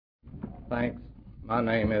Thanks. My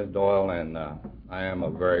name is Doyle, and I am a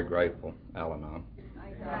very grateful Al-Anon.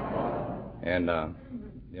 And,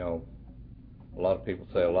 you know, a lot of people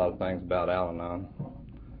say a lot of things about Al-Anon.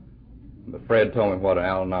 But Fred told me what an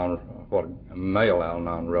Al-Anon, what a male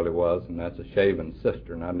Al-Anon really was, and that's a shaven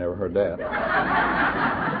sister, and I'd never heard that.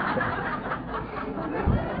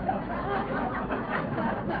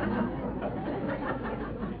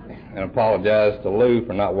 And apologize to Lou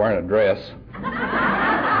for not wearing a dress.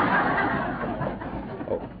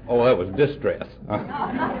 Oh, that was distress.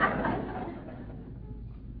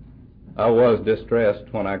 I was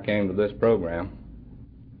distressed when I came to this program.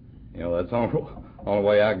 You know, that's the only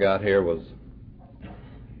way I got here was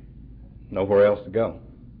nowhere else to go.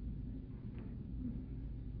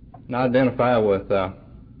 And I identify with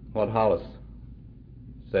what Hollis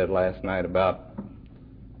said last night about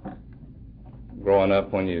growing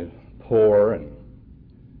up when you're poor, and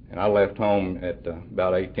I left home at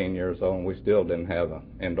about 18 years old, and we still didn't have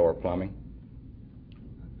indoor plumbing.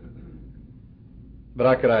 But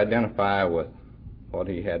I could identify with what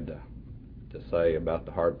he had to say about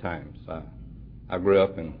the hard times. I grew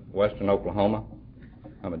up in western Oklahoma.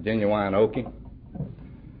 I'm a genuine Okie.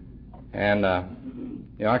 And,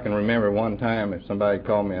 you know, I can remember one time if somebody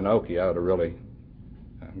called me an Okie, I would have really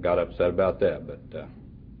got upset about that, but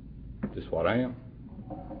just what I am.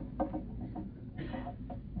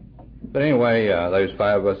 But anyway, there was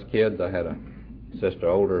 5 of us kids. I had a sister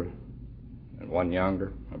older and one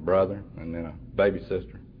younger, a brother, and then a baby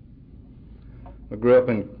sister. We grew up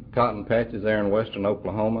in cotton patches there in western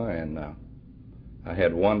Oklahoma, and I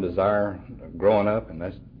had one desire growing up, and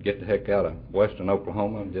that's get the heck out of western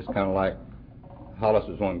Oklahoma, just kind of like Hollis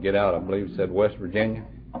was wanting to get out, I believe he said West Virginia.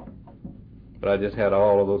 But I just had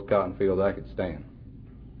all of those cotton fields I could stand.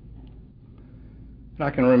 And I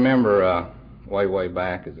can remember way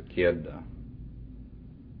back as a kid,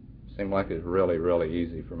 seemed like it was really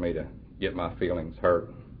easy for me to get my feelings hurt.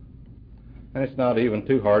 And it's not even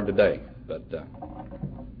too hard today, but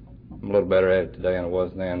I'm a little better at it today than I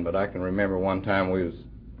was then. But I can remember one time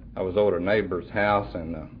I was over at a neighbor's house,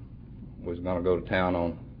 and we was going to go to town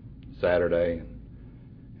on Saturday.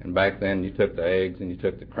 And back then you took the eggs and you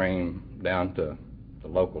took the cream down to the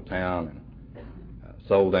local town and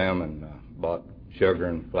sold them and bought sugar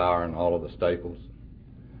and flour and all of the staples.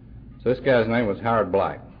 So this guy's name was Howard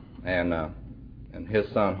Black, and his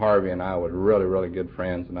son Harvey and I were really good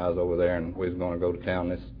friends, and I was over there, and we was going to go to town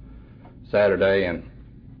this Saturday,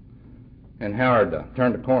 and Howard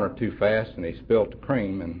turned the corner too fast, and he spilt the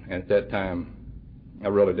cream, and at that time I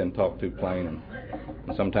really didn't talk too plain, and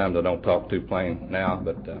sometimes I don't talk too plain now,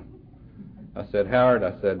 but I said, Howard,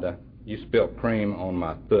 I said, you spilt cream on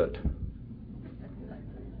my foot.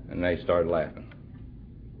 And they started laughing.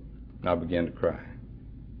 And I began to cry.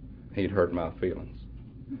 He'd hurt my feelings.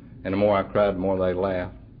 And the more I cried, the more they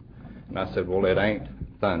laughed. And I said, well, it ain't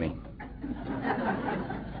funny.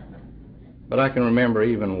 But I can remember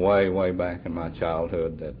even way back in my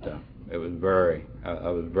childhood that it was I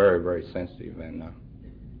was very sensitive. And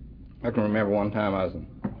I can remember one time I was in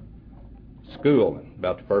school,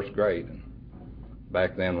 about the first grade. And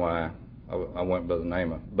back then, why I went by the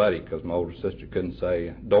name of Buddy, because my older sister couldn't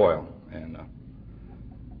say Doyle, and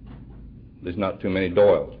there's not too many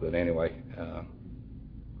Doyles, but anyway,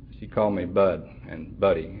 she called me Bud and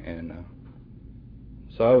Buddy, and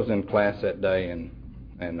so I was in class that day, and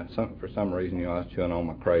for some reason, you know, I was chewing on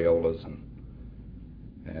my Crayolas,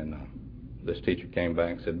 and this teacher came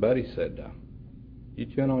back and said, Buddy, said, you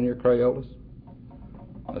chewing on your Crayolas?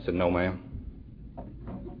 I said, no, ma'am.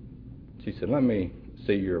 She said, let me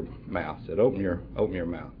see your mouth. Said, open your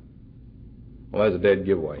mouth. Well, that's a dead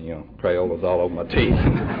giveaway, you know, Crayolas all over my teeth.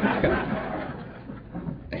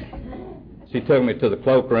 She took me to the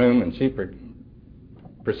cloakroom, and she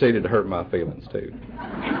proceeded to hurt my feelings too.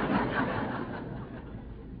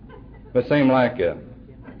 But it seemed like it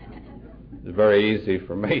was very easy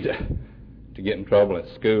for me to get in trouble at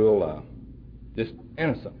school, just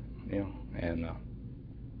innocent, you know. And I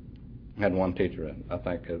had one teacher that I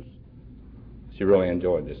think she really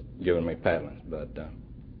enjoyed just giving me paddlings. But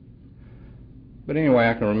anyway,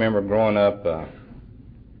 I can remember growing up,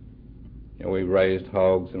 you know, we raised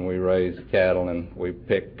hogs and we raised cattle and we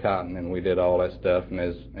picked cotton and we did all that stuff. And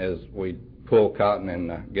as we pull cotton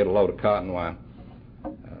and get a load of cotton, why,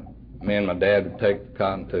 me and my dad would take the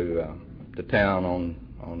cotton to town on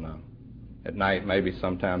at night, maybe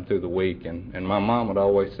sometime through the week. And my mom would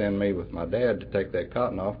always send me with my dad to take that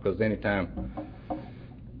cotton off, because anytime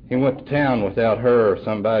he went to town without her or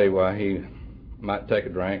somebody, why, he might take a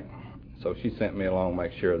drink. So she sent me along to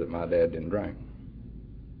make sure that my dad didn't drink.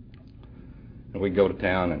 And we'd go to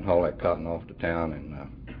town and haul that cotton off to town, and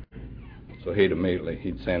So he'd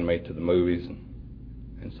send me to the movies,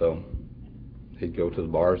 and so he'd go to the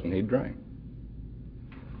bars and he'd drink.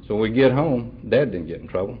 So when we get home, Dad didn't get in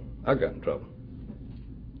trouble. I got in trouble.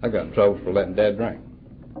 I got in trouble for letting Dad drink.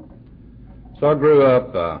 So I grew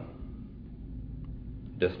up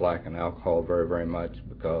disliking alcohol very, very much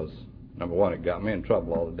because, number one, it got me in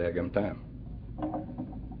trouble all the daggum time.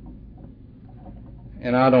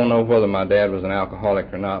 And I don't know whether my dad was an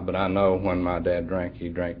alcoholic or not, but I know when my dad drank, he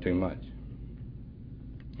drank too much.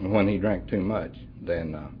 And when he drank too much,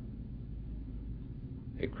 then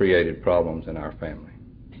it created problems in our family.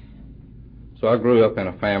 So I grew up in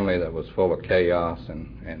a family that was full of chaos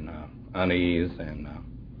and unease, and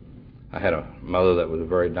I had a mother that was a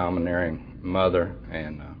very domineering mother,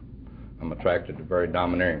 and I'm attracted to very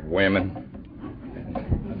domineering women.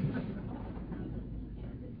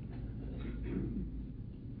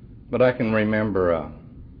 But I can remember,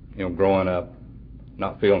 growing up,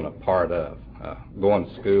 not feeling a part of, going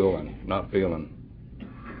to school and not feeling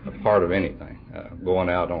a part of anything, going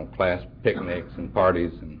out on class picnics and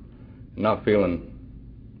parties and not feeling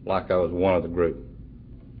like I was one of the group.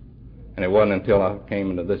 And it wasn't until I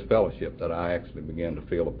came into this fellowship that I actually began to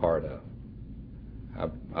feel a part of.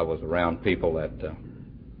 I was around people that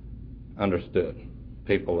understood,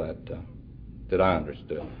 people that I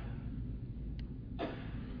understood.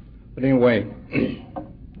 But anyway,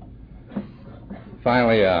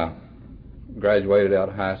 finally I graduated out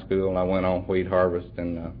of high school and I went on wheat harvest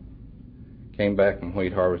and came back from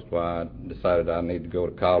wheat harvest where I decided I needed to go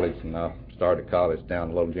to college, and I started college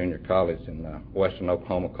down a little junior college in western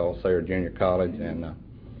Oklahoma called Sayre Junior College. And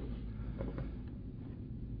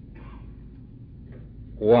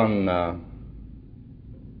one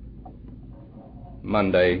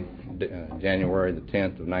Monday, January the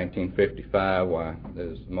 10th of 1955, why there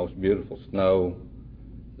was the most beautiful snow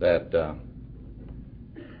that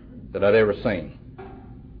I'd ever seen.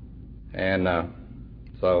 And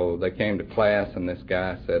so they came to class, and this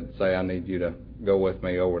guy said, "Say, I need you to go with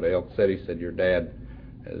me over to Elk City." He said, "Your dad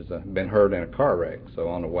has been hurt in a car wreck." So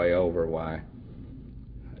on the way over,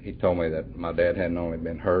 he told me that my dad hadn't only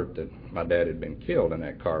been hurt, that my dad had been killed in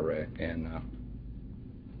that car wreck. And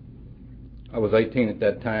I was 18 at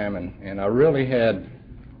that time, and I really had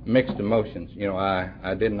mixed emotions.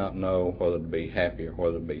 I did not know whether to be happy or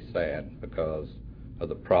whether to be sad because of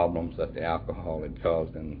the problems that the alcohol had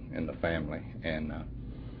caused in the family. And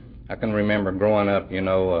I can remember growing up,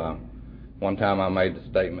 one time I made the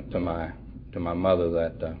statement to my mother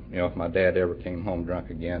that, if my dad ever came home drunk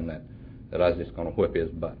again, that I was just going to whip his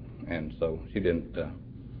butt. And so she didn't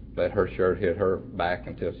let her shirt hit her back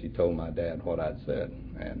until she told my dad what I'd said.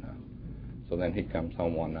 And so then he comes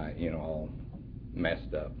home one night, all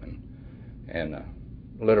messed up, and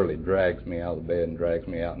literally drags me out of the bed and drags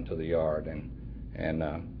me out into the yard, and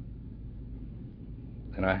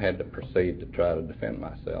I had to proceed to try to defend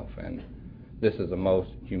myself. And this is the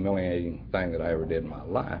most humiliating thing that I ever did in my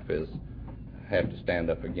life, is have to stand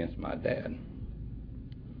up against my dad.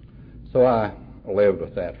 So I lived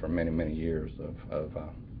with that for many, many years of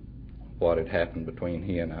what had happened between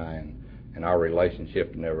he and I, and our relationship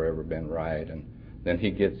had never ever been right. And then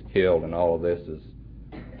he gets killed, and all of this is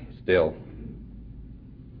still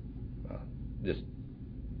just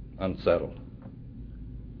unsettled.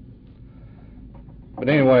 But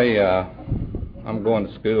anyway, I'm going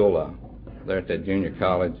to school there at that junior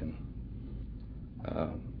college, and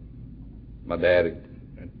my dad had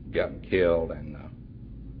gotten killed, and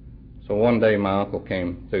so one day my uncle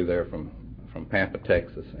came through there from Pampa,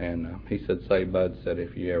 Texas, and he said, "Say, Bud," said,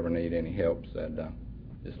 "if you ever need any help," said,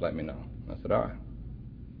 "just let me know." I said, "All right."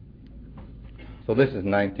 So this is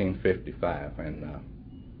 1955, and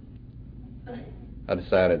I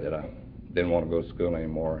decided that I didn't want to go to school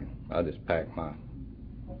anymore, and I just packed my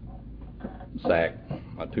sack,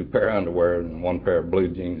 my 2 pair of underwear, and 1 pair of blue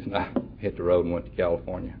jeans, and I hit the road and went to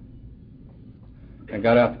California. I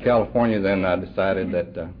got out to California, then I decided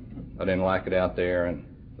that I didn't like it out there, and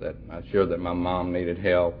that I was sure that my mom needed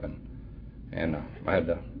help, and I had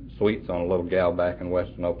the sweets on a little gal back in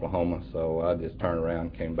western Oklahoma, so I just turned around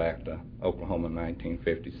and came back to Oklahoma in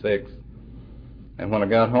 1956. And when I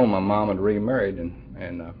got home, my mom had remarried, and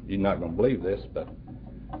you're not going to believe this, but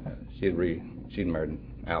she'd married an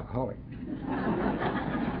alcoholic.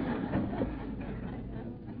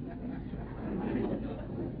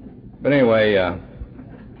 But anyway,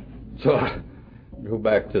 so I go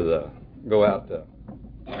out to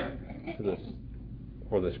this,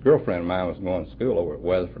 where this girlfriend of mine was going to school over at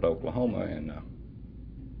Weatherford, Oklahoma, and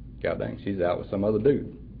God dang, she's out with some other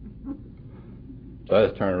dude. So I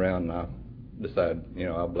just turned around and I decided,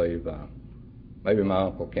 I believe maybe my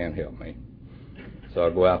uncle can help me. So I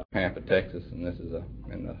go out to Pampa, Texas, and this is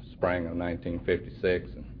in the spring of 1956.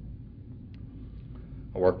 And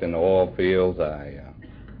I worked in the oil fields. I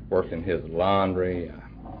worked in his laundry.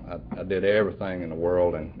 I did everything in the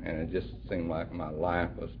world, and it just seemed like my life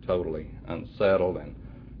was totally unsettled and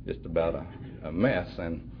just about a mess.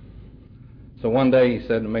 And so one day he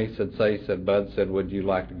said to me, he said, Bud, would you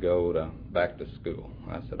like to go back to school?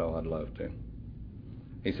 I said, oh, I'd love to.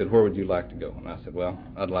 He said, where would you like to go? And I said, well,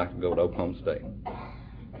 I'd like to go to Oklahoma State.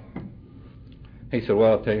 He said,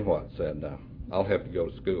 well, I'll tell you what, I'll help you go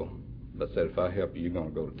to school. But said, if I help you, you're going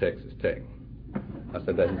to go to Texas Tech. I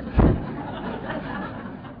said,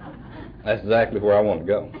 that's exactly where I want to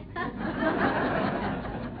go.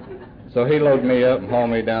 So he loaded me up and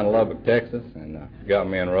hauled me down to Lubbock, Texas, and got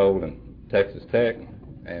me enrolled in Texas Tech,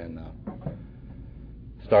 and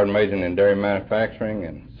started majoring in dairy manufacturing.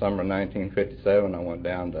 In summer of 1957, I went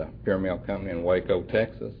down to Pure Milk Company in Waco,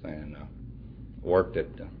 Texas, and worked at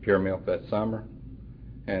Pure Milk that summer.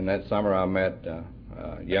 And that summer I met a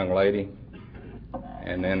young lady,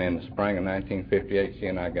 and then in the spring of 1958, she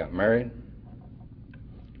and I got married.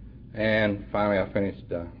 And finally I finished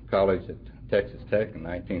college at Texas Tech in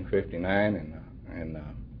 1959, and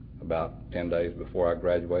about 10 days before I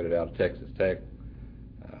graduated out of Texas Tech,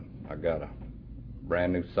 I got a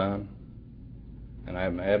brand new son, and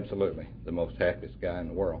I'm absolutely the most happiest guy in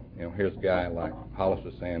the world. You know, here's a guy, like Hollis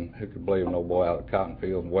was saying, who could believe no boy out of cotton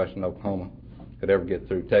fields in western Oklahoma could ever get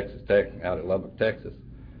through Texas Tech out at Lubbock, Texas.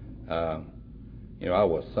 You know, I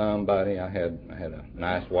was somebody. I had a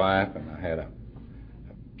nice wife, and I had a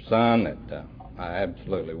son that I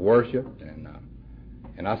absolutely worshipped, and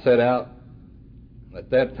I set out at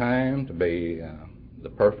that time to be the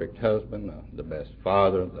perfect husband, the best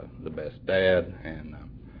father, the best dad, and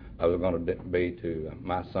I was going to be to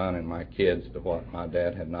my son and my kids to what my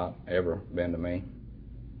dad had not ever been to me.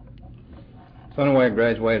 So anyway, I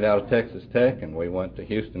graduated out of Texas Tech, and we went to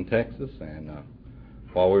Houston, Texas, and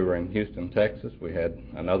while we were in Houston, Texas, we had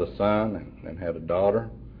another son and had a daughter.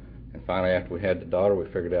 And finally, after we had the daughter, we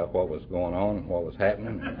figured out what was going on and what was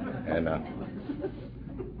happening. And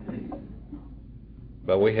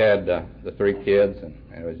but we had the three kids, and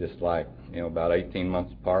it was just like, you know, about 18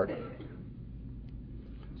 months apart.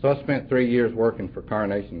 So I spent 3 years working for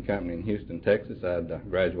Carnation Company in Houston, Texas. I had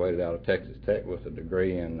graduated out of Texas Tech with a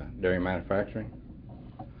degree in dairy manufacturing.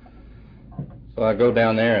 So I go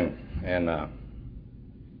down there and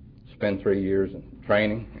spend 3 years in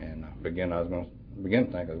training, and begin to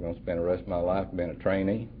think I was going to spend the rest of my life being a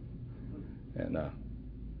trainee. And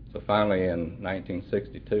so finally in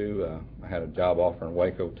 1962, I had a job offer in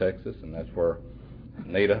Waco, Texas, and that's where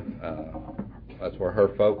Nita, that's where her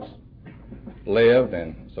folks lived,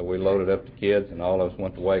 and so we loaded up the kids, and all of us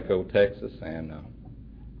went to Waco, Texas, and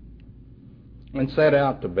set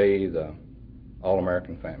out to be the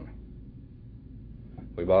all-American family.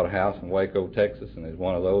 We bought a house in Waco, Texas, and it's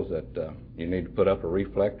one of those that you need to put up a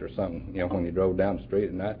reflector or something, you know, when you drove down the street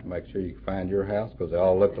at night to make sure you could find your house, because they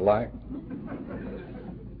all looked alike.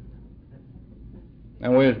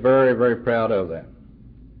 And we was very, very proud of that.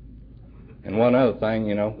 And one other thing,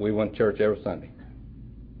 you know, we went to church every Sunday.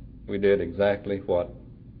 We did exactly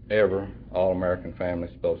whatever all-American family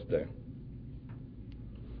is supposed to do.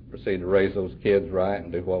 Proceeded to raise those kids right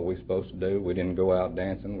and do what we're supposed to do. We didn't go out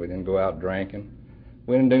dancing. We didn't go out drinking.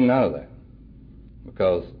 We didn't do none of that,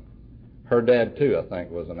 because her dad, too, I think,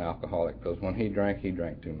 was an alcoholic, because when he drank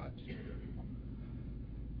too much.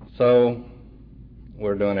 So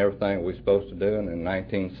we're doing everything we're supposed to do, and in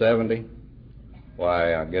 1970,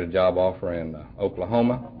 I get a job offer in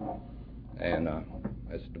Oklahoma, and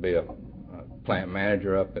it's to be a plant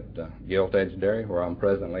manager up at Gilt Edge Dairy, where I'm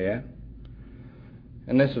presently at.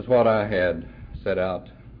 And this is what I had set out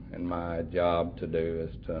in my job to do,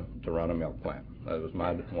 is to run a milk plant. That was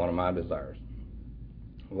one of my desires,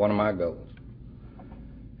 one of my goals.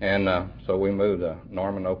 And so we moved to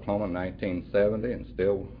Norman, Oklahoma in 1970, and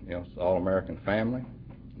still, you know, it's an all-American family.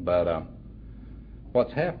 But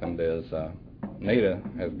what's happened is Nita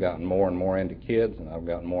has gotten more and more into kids, and I've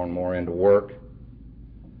gotten more and more into work.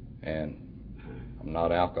 And I'm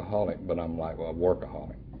not alcoholic, but I'm like, well, a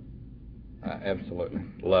workaholic. I absolutely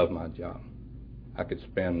love my job. I could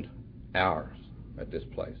spend hours at this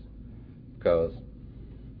place, because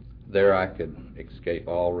there I could escape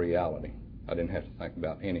all reality. I didn't have to think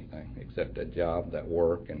about anything except that job, that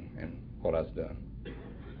work, and what I was doing.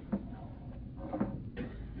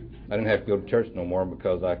 I didn't have to go to church no more,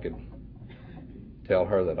 because I could tell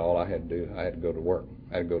her that all I had to do, I had to go to work.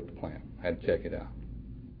 I had to go to the plant. I had to check it out.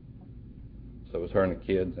 So it was her and the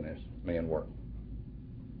kids, and it's me and work.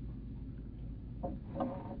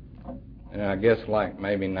 And I guess like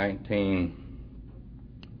maybe 19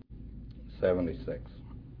 76.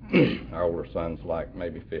 Our older son's like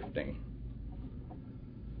maybe 15.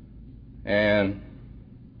 And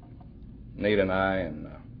Nita and I and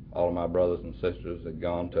all of my brothers and sisters had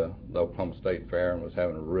gone to the Oklahoma State Fair and was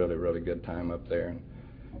having a really, really good time up there.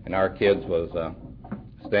 And our kids was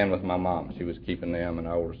staying with my mom. She was keeping them, and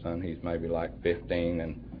our older son, he's maybe like 15.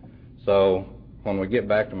 And so when we get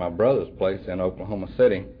back to my brother's place in Oklahoma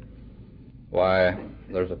City, why,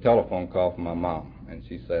 there's a telephone call from my mom, and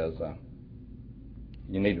she says,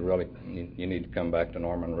 you need to come back to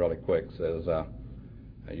Norman really quick. Says,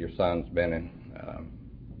 your son's been in,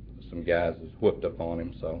 some guys has whipped up on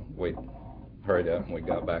him. So we hurried up and we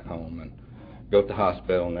got back home and go to the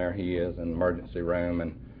hospital, and there he is in the emergency room.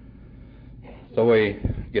 And so we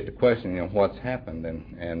get to questioning him, what's happened,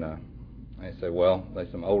 and they said, well,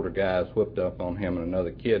 there's some older guys whipped up on him and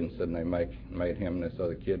another kid, and said they made him and this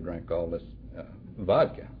other kid drink all this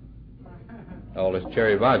vodka, all this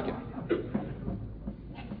cherry vodka.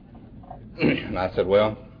 And I said,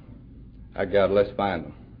 well, I got, let's find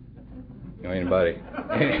them. You know,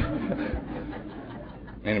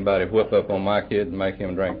 anybody whip up on my kid and make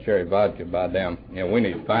him drink cherry vodka, by damn, we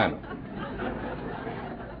need to find them.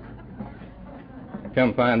 I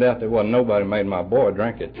come find out there wasn't nobody made my boy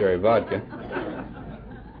drink that cherry vodka.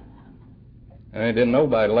 And they didn't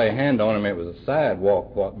nobody lay a hand on him. It was a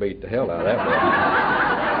sidewalk what beat the hell out of that boy.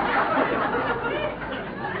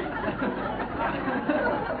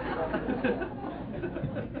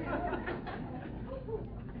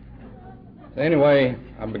 Anyway,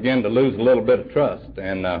 I began to lose a little bit of trust,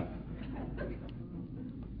 and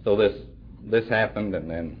so this happened, and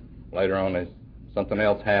then later on something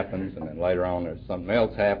else happens, and then later on there's something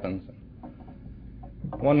else happens.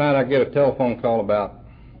 One night I get a telephone call about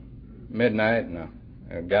midnight, and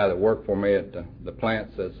a guy that worked for me at the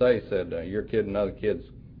plant said, your kid and other kids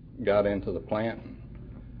got into the plant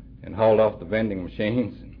and hauled off the vending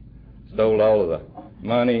machines and stole all of the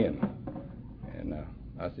money, and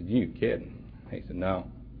I said, you kidding? He said, no.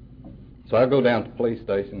 So I go down to the police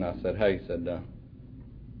station, and I said, hey,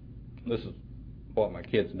 this is what my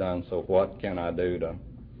kid's done, so what can I do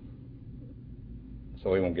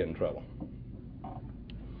so he won't get in trouble?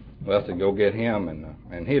 Well, I said, go get him,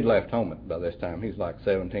 and he'd left home by this time. He's like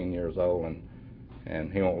 17 years old,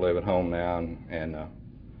 and he won't live at home now, and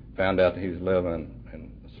found out that he was living in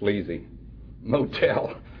a sleazy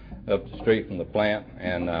motel up the street from the plant,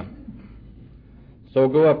 and so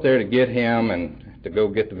go up there to get him and to go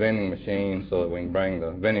get the vending machine so that we can bring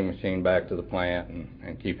the vending machine back to the plant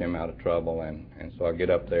and keep him out of trouble. And so I get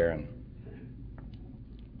up there, and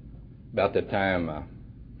about that time,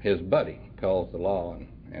 his buddy calls the law,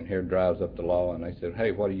 and here drives up the law, and they said,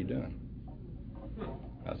 hey, what are you doing?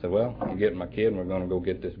 I said, well, I'm getting my kid, and we're going to go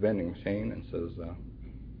get this vending machine, and says,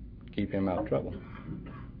 keep him out of trouble.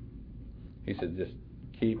 He said, just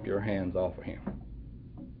keep your hands off of him.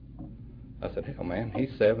 I said, hell, man, he's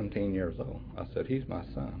 17 years old. I said, he's my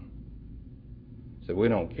son. I said, we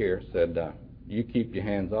don't care. I said, you keep your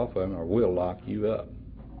hands off of him or we'll lock you up.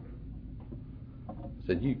 I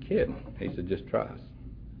said, you kidding? He said, just try us.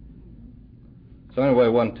 So anyway,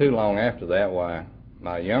 it wasn't too long after that, why,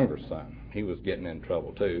 my younger son, he was getting in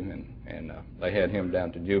trouble too, and they had him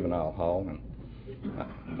down to juvenile hall, and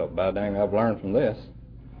I thought, by dang, I've learned from this.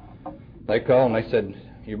 They called and they said,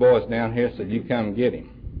 your boy's down here, said, you come get him.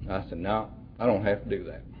 I said, no, I don't have to do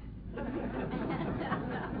that.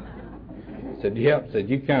 Said, yep. Said,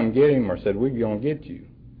 you come get him, or said, we're going to get you.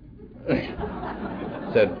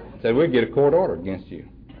 said, we'd get a court order against you.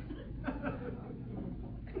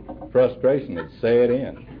 Frustration had set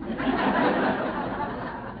in.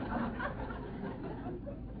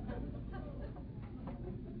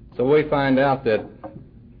 So we find out that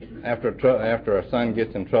after our son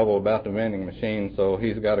gets in trouble about the vending machine, so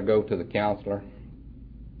he's got to go to the counselor.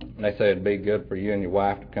 And they say it'd be good for you and your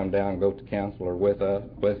wife to come down and go to counselor with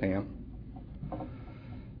him.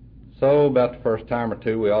 So about the first time or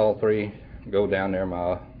two, we all three go down there,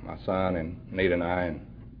 my son and Nita and I, and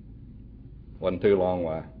wasn't too long.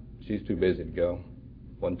 Why, she's too busy to go.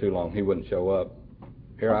 Wasn't too long, he wouldn't show up.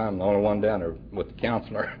 Here I am, the only one down there with the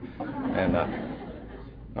counselor, and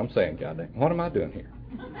I'm saying, God dang, what am I doing here?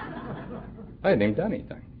 I hadn't even done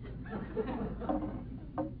anything.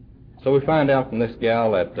 So we find out from this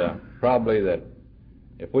gal that probably that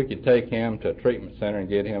if we could take him to a treatment center and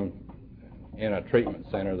get him in a treatment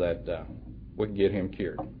center, that we could get him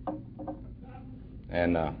cured.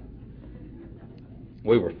 And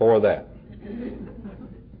we were for that.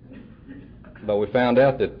 But we found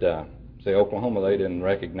out that, see, Oklahoma, they didn't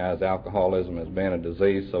recognize alcoholism as being a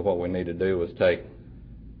disease, so what we need to do was take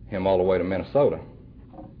him all the way to Minnesota.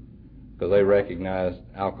 because they recognized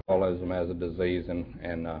alcoholism as a disease,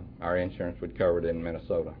 and our insurance would cover it in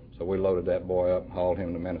Minnesota. So we loaded that boy up and hauled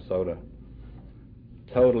him to Minnesota,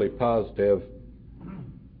 totally positive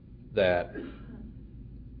that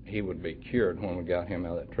he would be cured when we got him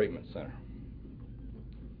out of that treatment center.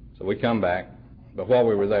 So we come back, but while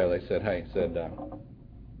we were there, they said, hey,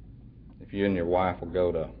 if you and your wife will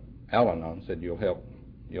go to Al-Anon, said you'll help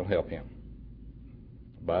him.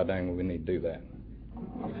 By dang, we need to do that.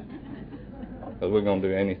 Because we're going to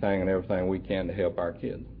do anything and everything we can to help our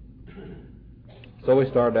kids. So we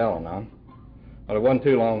started Al-Anon. But it wasn't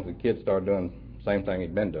too long the kid started doing the same thing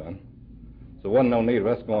he'd been doing. So there wasn't no need of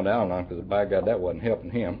us going to Al-Anon, because by God, that wasn't helping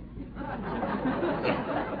him.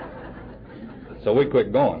 So we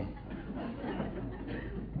quit going.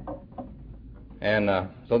 And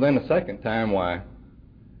so then the second time,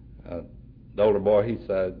 the older boy, he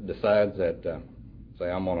decides that,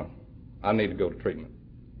 I need to go to treatment.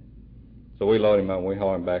 So we load him up and we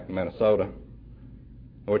haul him back to Minnesota.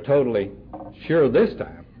 We're totally sure this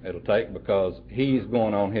time it'll take, because he's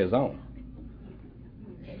going on his own.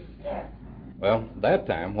 Well, that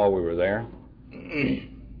time while we were there,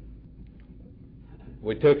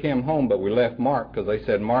 we took him home, but we left Mark, because they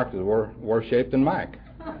said Mark is worse shape than Mike.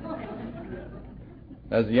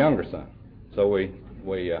 That's the younger son. So we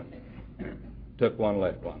took one,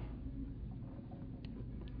 left one.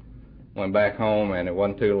 Went back home, and it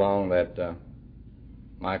wasn't too long that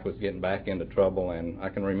Mike was getting back into trouble. And I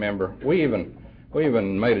can remember we even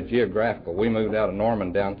made a geographical. We moved out of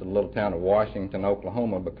Norman down to the little town of Washington,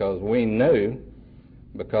 Oklahoma, because we knew,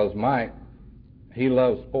 because Mike, he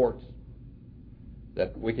loves sports,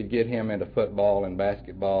 that we could get him into football and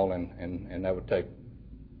basketball, and that would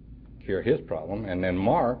cure his problem. And then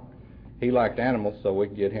Mark, he liked animals, so we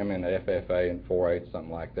could get him into FFA and 4-H,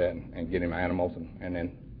 something like that, and get him animals, and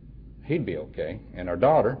then he'd be okay. And our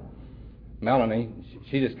daughter, Melanie,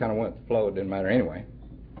 she just kind of went with the flow. It didn't matter anyway.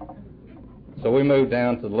 So we moved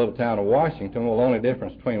down to the little town of Washington. Well, the only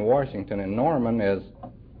difference between Washington and Norman is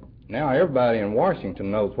now everybody in Washington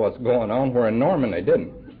knows what's going on, where in Norman they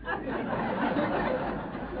didn't.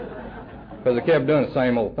 Because they kept doing the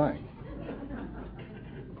same old thing.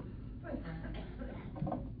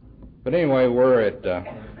 But anyway, we're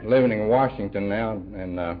living in Washington now,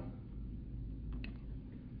 and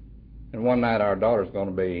one night our daughter's going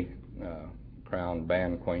to be crowned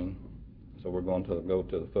band queen. So we're going to go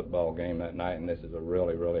to the football game that night, and this is a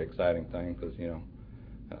really, really exciting thing, because,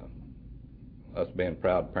 us being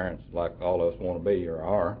proud parents, like all of us want to be or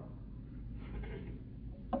are.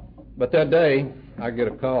 But that day, I get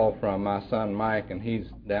a call from my son Mike, and he's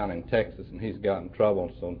down in Texas, and he's got in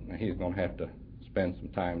trouble, so he's going to have to spend some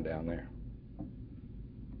time down there.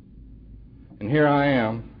 And here I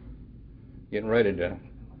am, getting ready to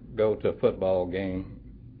go to a football game,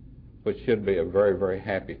 which should be a very, very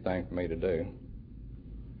happy thing for me to do.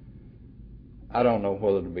 I don't know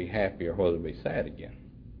whether to be happy or whether to be sad again.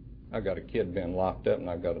 I've got a kid being locked up, and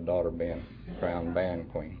I've got a daughter being crowned band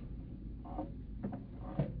queen.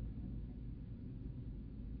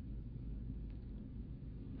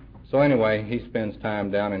 So anyway, he spends time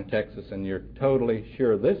down in Texas, and you're totally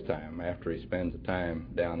sure this time, after he spends the time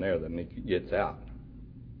down there, that he gets out.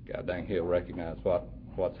 God dang, he'll recognize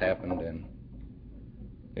what's happened, and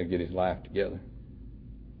he'll get his life together.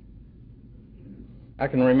 I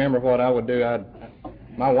can remember what I would do.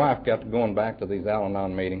 My wife got to going back to these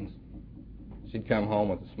Al-Anon meetings. She'd come home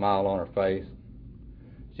with a smile on her face.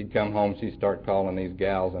 She'd come home, she'd start calling these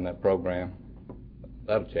gals in that program.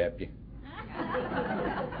 That'll chap you.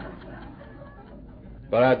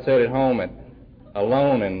 But I'd sit at home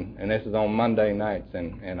alone, and this is on Monday nights,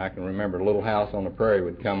 and I can remember Little House on the Prairie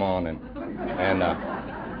would come on, and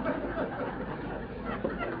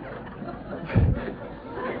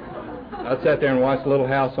I'd sit there and watch Little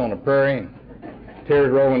House on the Prairie, and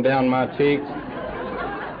tears rolling down my cheeks,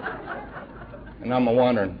 and I'm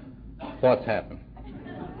wondering what's happened.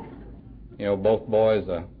 Both boys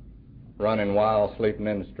running wild, sleeping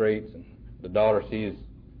in the streets, and the daughter, she's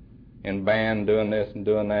in band, doing this and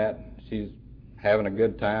doing that. She's having a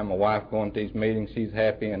good time. My wife going to these meetings, she's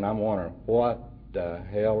happy, and I'm wondering, what the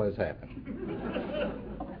hell has happened?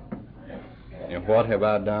 And what have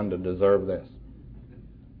I done to deserve this?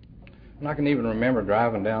 And I can even remember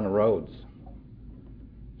driving down the roads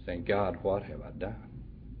saying, God, what have I done?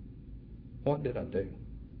 What did I do?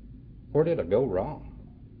 Where did I go wrong?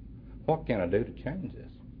 What can I do to change this?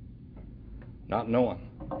 Not knowing.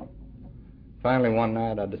 Finally, one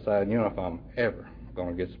night I decided, if I'm ever going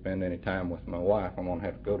to get to spend any time with my wife, I'm going to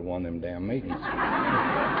have to go to one of them damn meetings.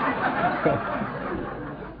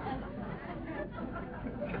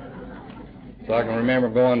 So I can remember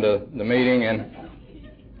going to the meeting and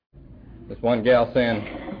this one gal saying,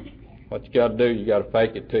 what you got to do, you got to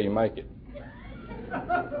fake it till you make it.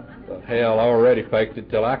 So, hell, I already faked it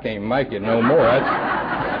till I can't make it no more.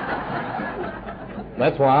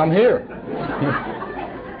 That's why I'm here.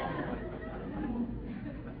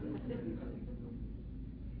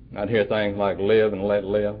 I'd hear things like live and let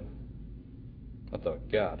live. I thought,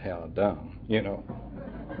 God, how dumb, you know.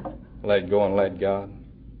 Let go and let God.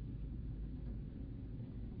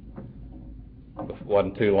 It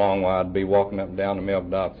wasn't too long while I'd be walking up and down the milk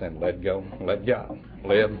dock saying, let go, let God.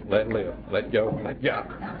 Live, let live. Let go, let God.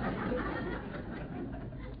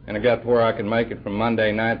 And I got to where I could make it from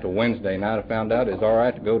Monday night to Wednesday night. I found out it's all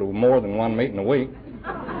right to go to more than one meeting a week.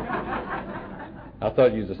 I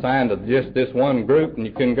thought you was assigned to just this one group and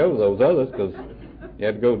you couldn't go to those others because you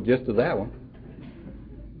had to go just to that one.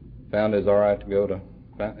 Found it's all right to go to,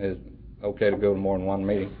 it's okay to go to more than one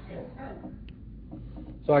meeting.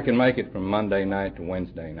 So I can make it from Monday night to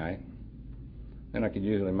Wednesday night. Then I could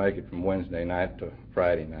usually make it from Wednesday night to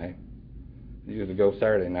Friday night. I usually go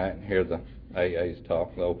Saturday night and hear the AA's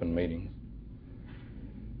talk, the open meetings.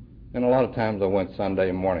 And a lot of times I went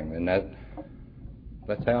Sunday morning, and that's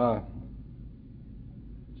how I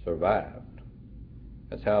survived.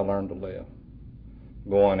 That's how I learned to live.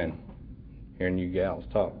 Going and hearing you gals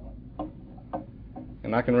talk.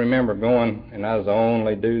 And I can remember going, and I was the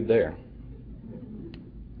only dude there.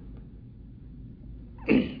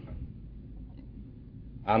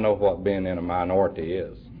 I know what being in a minority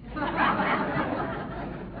is.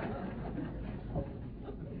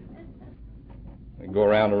 We'd go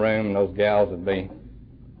around the room and those gals would be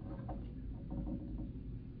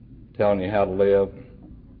telling you how to live.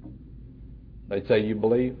 They'd say, you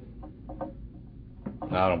believe? No,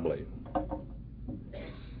 I don't believe.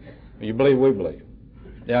 You believe, we believe.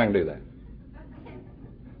 Yeah, I can do that.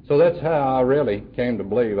 So that's how I really came to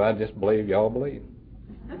believe. I just believe y'all believe.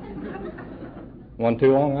 Wasn't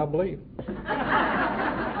too long, I believe.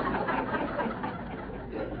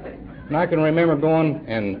 And I can remember going,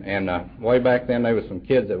 and way back then there was some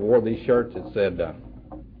kids that wore these shirts that said,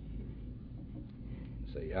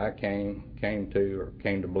 see, I came to, or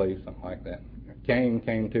came to believe, something like that. Came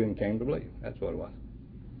to, and came to believe. That's what it was.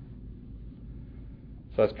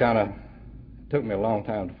 So it's kind of, it took me a long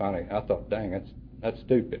time to finally, I thought, dang, that's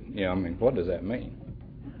stupid. You know, I mean, what does that mean?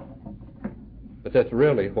 But that's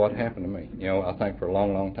really what happened to me. You know, I think for a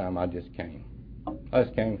long, long time I just came. I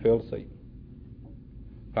just came and filled a seat.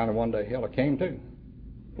 Finally one day, hell, I came to.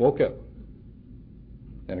 Woke up.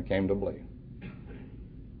 Then I came to believe.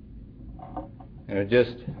 And it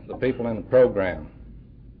just, the people in the program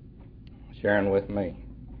sharing with me.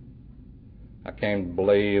 I came to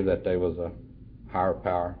believe that there was a higher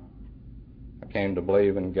power. I came to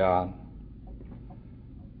believe in God.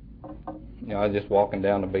 You know, I was just walking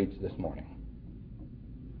down the beach this morning.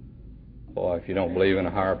 Boy, if you don't believe in a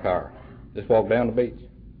higher power, just walk down the beach.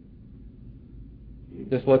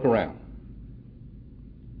 Just look around.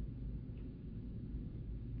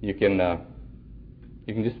 You can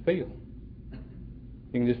just feel.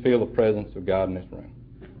 You can just feel the presence of God in this room.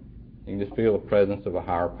 You can just feel the presence of a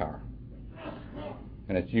higher power.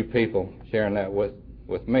 And it's you people sharing that with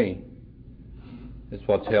me. It's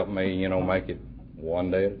what's helped me, you know, make it one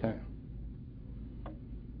day at a time.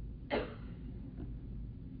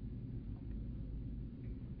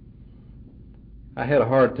 I had a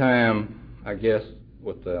hard time, I guess,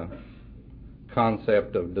 with the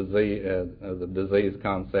concept of disease, the disease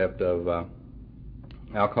concept of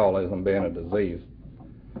alcoholism being a disease.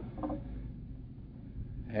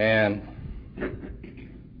 And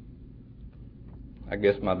I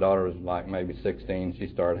guess my daughter was like maybe 16. She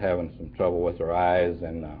started having some trouble with her eyes,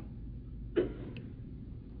 and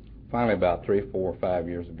finally about 3, 4, 5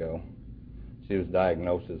 years ago, she was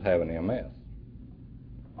diagnosed as having MS.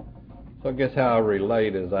 So I guess how I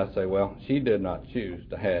relate is I say, well, she did not choose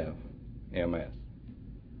to have MS,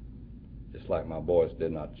 just like my boys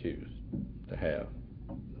did not choose to have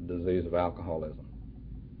the disease of alcoholism.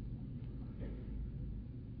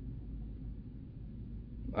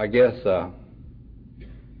 I guess, you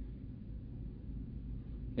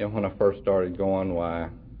know, when I first started going, why,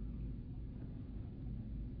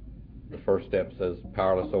 the first step says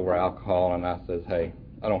powerless over alcohol, and I says, hey,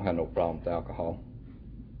 I don't have no problem with alcohol.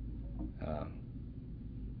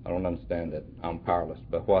 I don't understand that I'm powerless.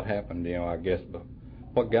 But what happened, you know, I guess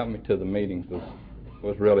what got me to the meetings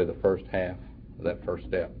was really the first half of that first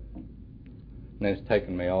step. And it's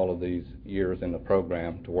taken me all of these years in the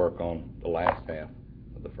program to work on the last half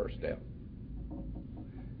of the first step.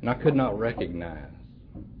 And I could not recognize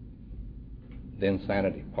the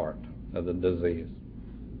insanity part of the disease.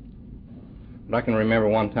 But I can remember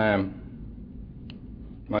one time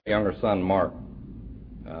my younger son, Mark,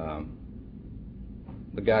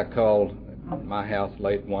 the guy called my house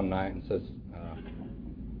late one night and says,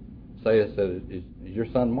 is your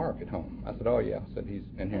son Mark at home? I said, oh yeah. I said, he's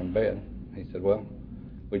in here in bed. He said, well,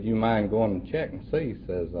 would you mind going and check and see? He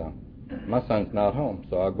says, my son's not home.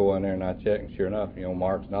 So I go in there and I check, and sure enough,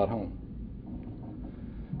 Mark's not home.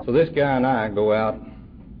 So this guy and I go out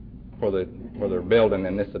for their building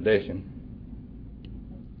in this addition,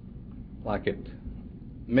 like at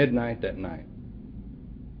midnight that night,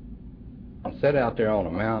 and sit out there on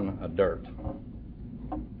a mountain of dirt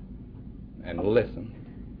and listen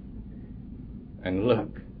and look,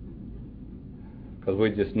 because we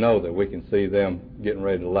just know that we can see them getting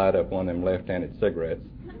ready to light up one of them left-handed cigarettes.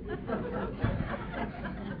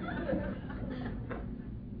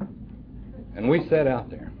 And we sat out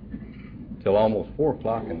there till almost 4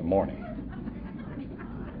 o'clock in the morning.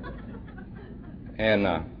 And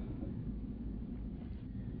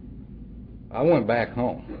I went back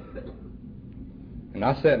home, and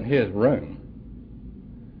I sat in his room,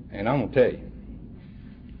 and I'm going to tell you,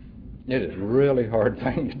 it is a really hard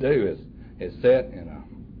thing to do is sit in a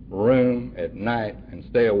room at night and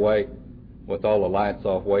stay awake with all the lights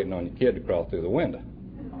off waiting on your kid to crawl through the window.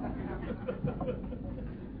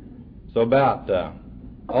 So about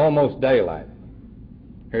almost daylight,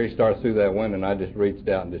 here he starts through that window, and I just reached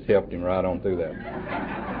out and just helped him right on through that.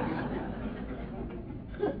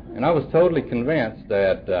 And I was totally convinced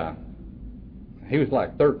that he was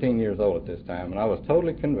like 13 years old at this time, and I was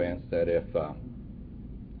totally convinced that if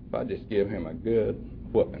I just give him a good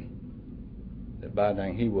whooping, that by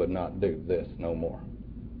dang he would not do this no more.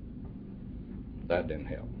 That didn't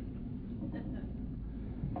help.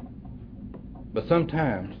 But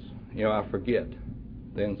sometimes, I forget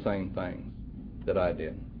the insane things that I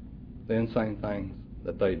did, the insane things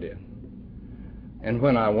that they did. And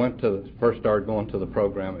when I first started going to the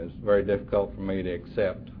program, it was very difficult for me to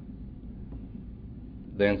accept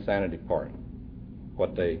the insanity part,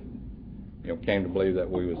 what they, came to believe that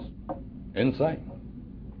we was insane.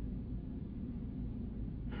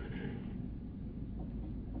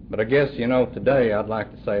 But I guess, today I'd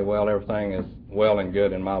like to say, well, everything is well and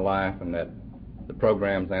good in my life, and that the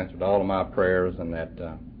program's answered all of my prayers, and that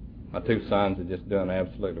my 2 sons are just doing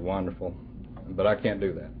absolutely wonderful. But I can't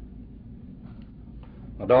do that.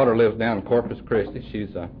 My daughter lives down in Corpus Christi.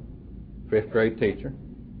 She's a 5th grade teacher.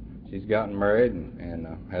 She's gotten married and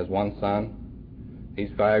has 1 son.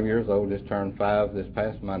 He's 5 years old, just turned 5 this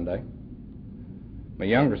past Monday. My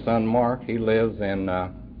younger son, Mark, he lives in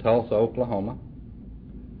Tulsa, Oklahoma.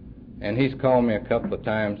 And he's called me a couple of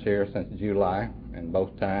times here since July, and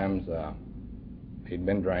both times he'd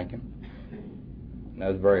been drinking. And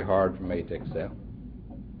that was very hard for me to accept.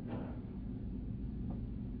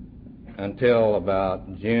 Until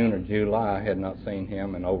about June or July, I had not seen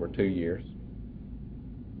him in over 2 years.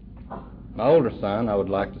 My older son, I would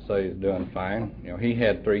like to say, is doing fine. He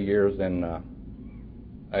had 3 years in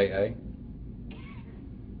AA.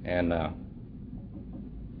 And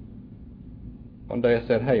one day I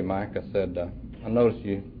said, hey, Mike, I said, I noticed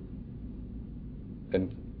you've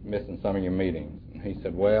been missing some of your meetings. And he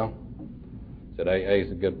said, well, AA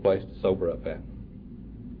is a good place to sober up at.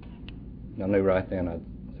 And I knew right then I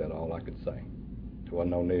said all I could say. There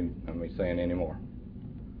wasn't no need of me saying any more.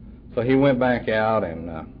 So he went back out, and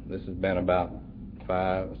this has been about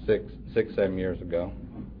 7 years ago.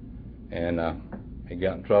 And he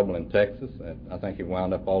got in trouble in Texas. I think he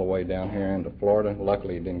wound up all the way down here into Florida.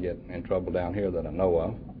 Luckily, he didn't get in trouble down here that I know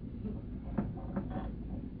of.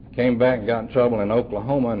 Came back and got in trouble in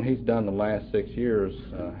Oklahoma, and he's done the last 6 years.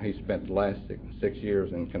 He spent the last 6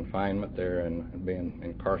 years in confinement there and being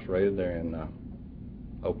incarcerated there in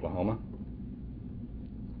Oklahoma.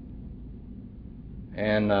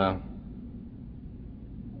 And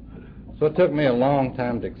so it took me a long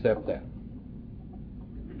time to accept that.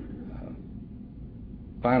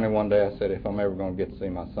 Finally, one day I said, if I'm ever going to get to see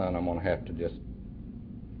my son, I'm going to have to just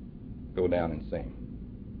go down and see him.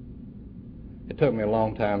 It took me a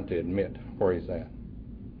long time to admit where he's at.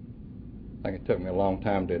 I think it took me a long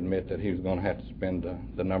time to admit that he was going to have to spend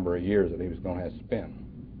the number of years that he was going to have to spend.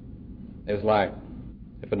 It's like,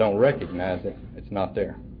 if I don't recognize it, it's not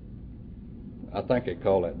there. I think they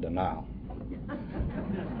call that denial.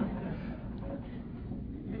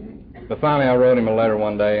 But finally, I wrote him a letter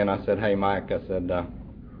one day, and I said, hey, Mike, I said,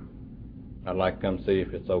 I'd like to come see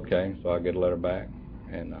if it's okay. So I get a letter back,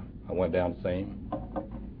 and I went down to see him.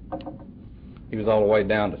 He was all the way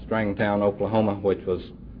down to Stringtown, Oklahoma, which was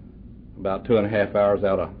about 2.5 hours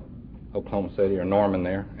out of Oklahoma City, or Norman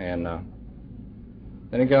there. And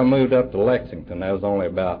then he got moved up to Lexington. That was only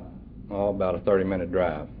about about a 30-minute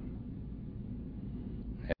drive.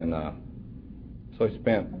 And so he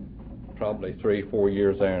spent probably 3-4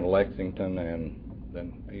 years there in Lexington, and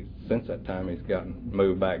then since that time he's gotten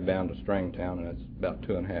moved back down to Stringtown, and it's about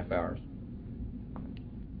 2.5 hours.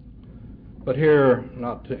 But here,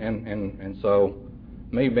 and so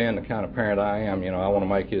me being the kind of parent I am, I want to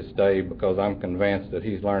make his stay because I'm convinced that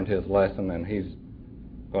he's learned his lesson and he's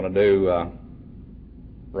going to do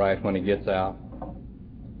right when he gets out,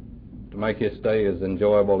 to make his stay as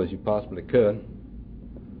enjoyable as you possibly could.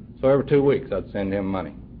 So every 2 weeks I'd send him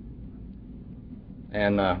money.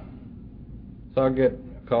 And so I get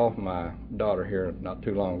a call from my daughter here not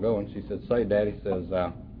too long ago, and she said, "Say, Daddy," says,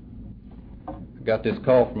 "I got this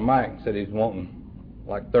call from Mike, said he's wanting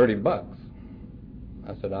like $30.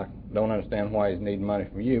 I said, "I don't understand why he's needing money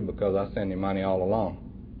from you, because I send him money all along."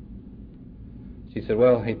 She said,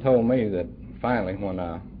 "Well, he told me that finally when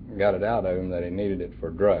I got it out of him that he needed it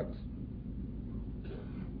for drugs."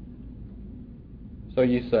 So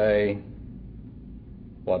you say,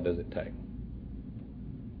 what does it take?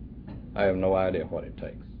 I have no idea what it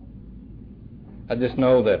takes. I just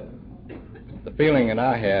know that the feeling that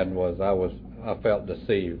I had was I felt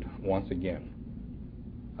deceived once again.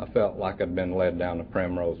 I felt like I'd been led down the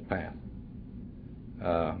primrose path.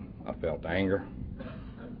 I felt anger,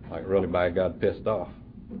 like really by God pissed off.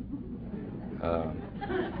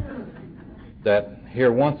 That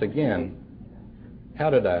here once again, how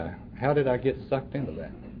did I get sucked into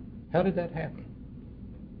that? How did that happen?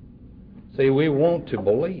 See, we want to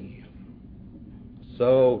believe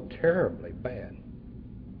so terribly bad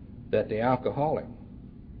that the alcoholic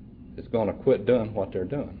is going to quit doing what they're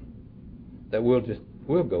doing, that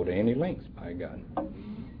we'll go to any lengths, by God.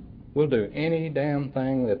 We'll do any damn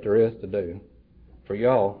thing that there is to do for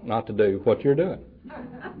y'all not to do what you're doing.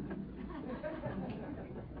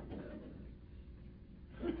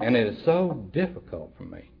 And it is so difficult for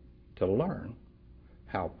me to learn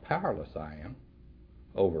how powerless I am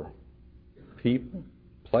over people,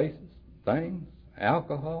 places, things,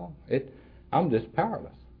 alcohol. I'm just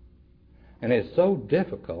powerless. And it's so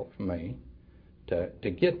difficult for me to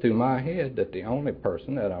get through my head that the only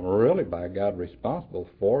person that I'm really, by God, responsible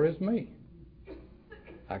for is me.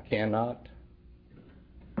 I cannot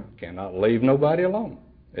leave nobody alone.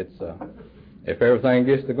 It's if everything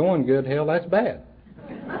gets to going good, hell, that's bad.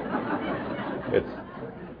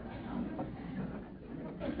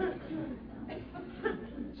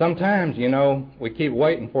 Sometimes, we keep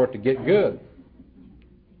waiting for it to get good.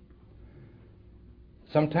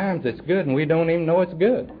 Sometimes it's good and we don't even know it's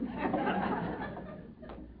good.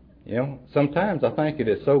 Sometimes I think it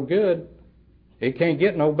is so good, it can't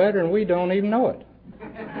get no better and we don't even know it.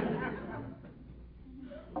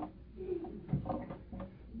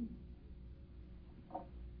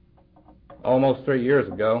 Almost 3 years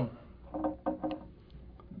ago,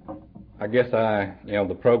 I guess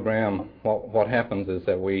the program, what happens is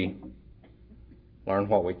that we learn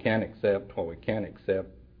what we can accept, what we can't accept,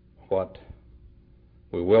 what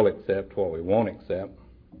we will accept, what we won't accept.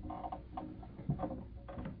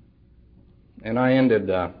 And I ended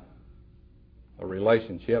a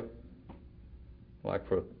relationship, like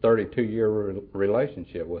for a 32-year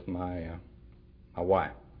relationship with my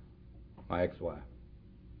wife, my ex-wife.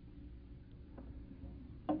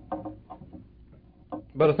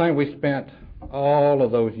 But I think we spent all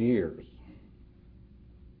of those years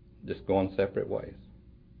just going separate ways.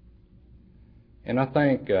 And I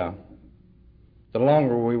think the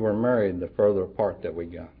longer we were married, the further apart that we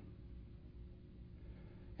got.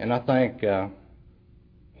 And I think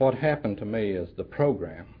what happened to me is the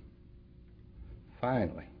program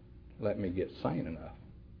finally let me get sane enough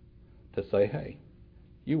to say, hey,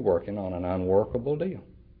 you're working on an unworkable deal.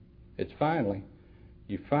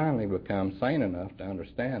 You finally become sane enough to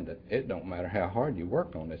understand that it don't matter how hard you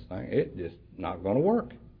work on this thing, it's just not going to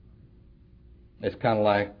work. It's kind of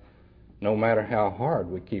like no matter how hard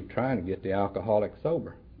we keep trying to get the alcoholic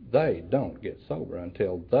sober, they don't get sober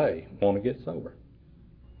until they want to get sober.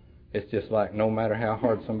 It's just like no matter how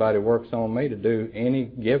hard somebody works on me to do any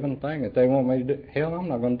given thing that they want me to do, hell, I'm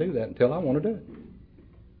not going to do that until I want to do it.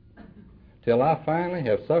 Till I finally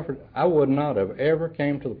have suffered. I would not have ever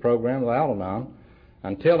came to the program of Al-Anon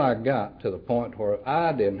until I got to the point where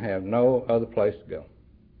I didn't have no other place to go.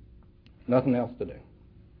 Nothing else to do.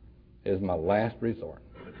 It is my last resort.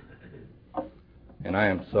 And I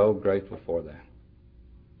am so grateful for that.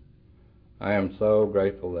 I am so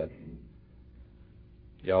grateful that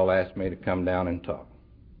y'all asked me to come down and talk.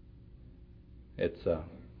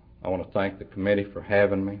 I want to thank the committee for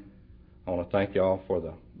having me. I want to thank y'all for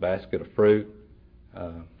the basket of fruit.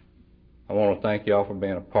 I I want to thank you all for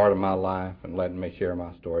being a part of my life and letting me share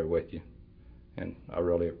my story with you. And I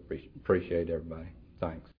really appreciate everybody.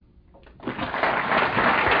 Thanks.